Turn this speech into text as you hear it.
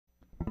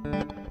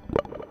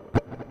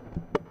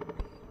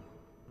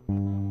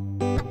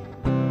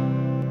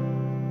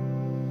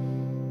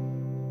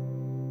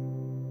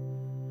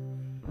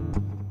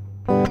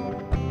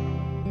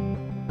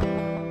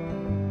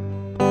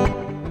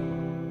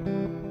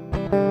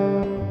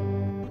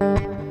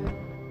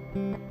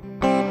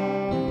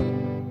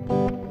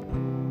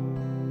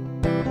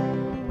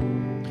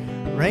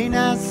Rain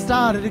has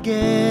started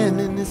again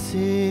in the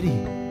city.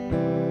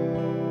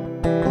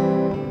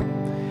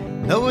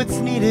 Though it's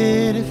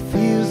needed, it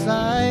feels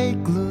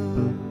like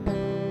gloom.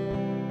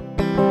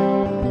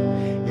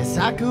 Yes,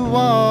 I could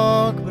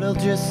walk, but I'll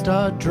just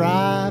start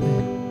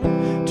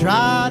driving.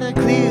 Try to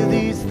clear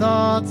these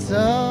thoughts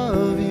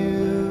of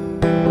you.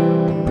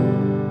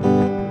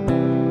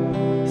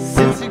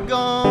 Since you're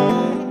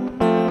gone,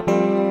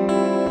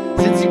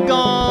 since you're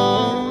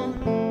gone,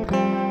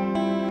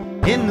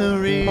 in the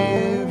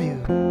rear view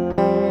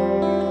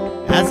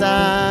as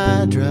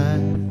I drive.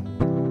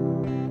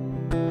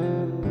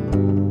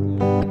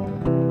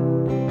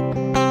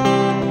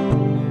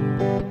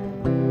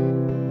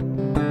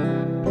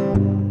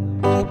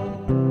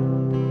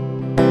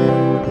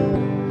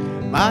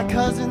 My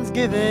cousin's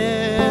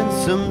giving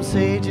some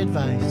sage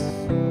advice,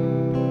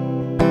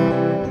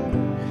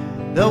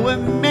 though it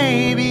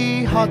may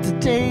be hard to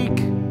take.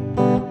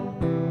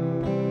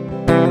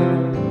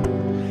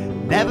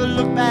 Never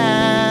look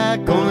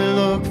back, only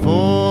look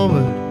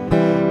forward.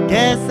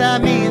 Guess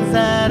that means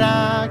that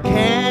I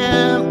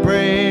can't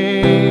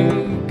break.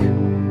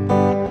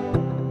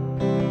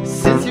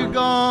 Since you're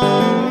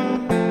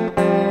gone,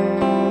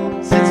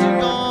 since you're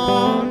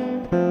gone,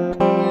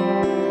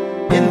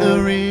 in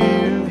the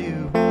rear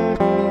view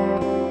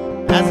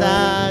as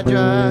I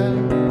drive.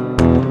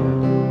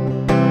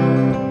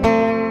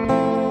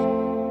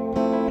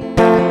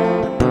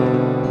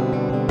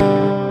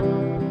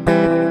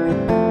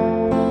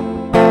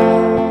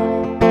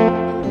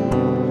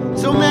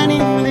 So many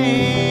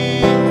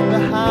things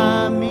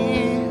behind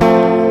me,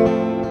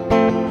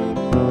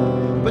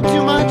 but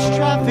too much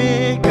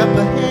traffic up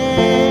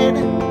ahead.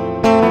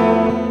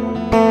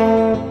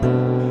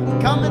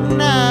 Coming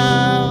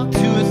now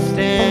to a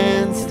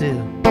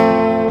standstill,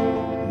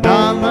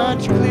 not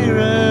much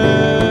clearer,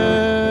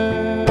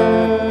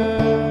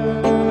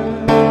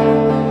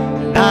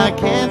 and I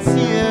can't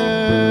see her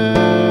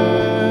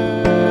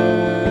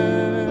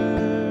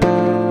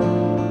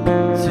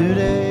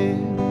today.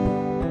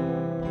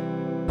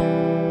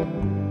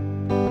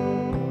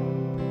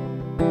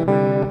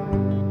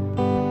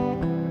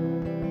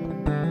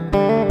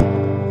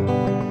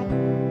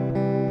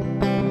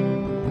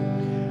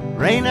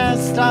 Rain has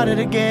started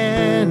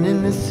again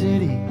in the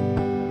city.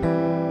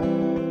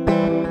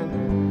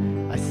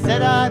 I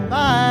said I'd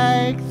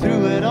bike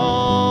through it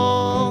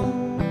all,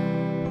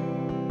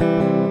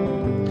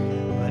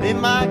 but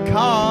in my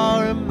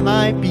car it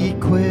might be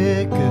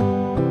quicker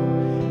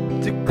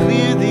to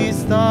clear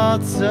these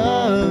thoughts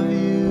of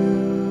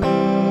you.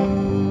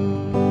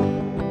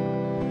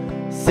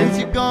 Since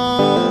you're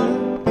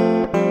gone,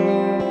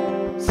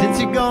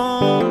 since you're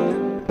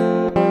gone,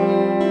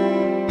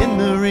 in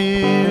the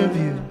rear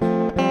view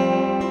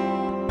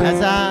as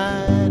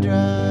I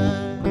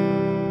drive,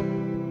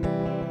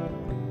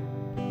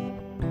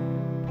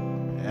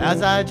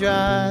 as I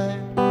drive.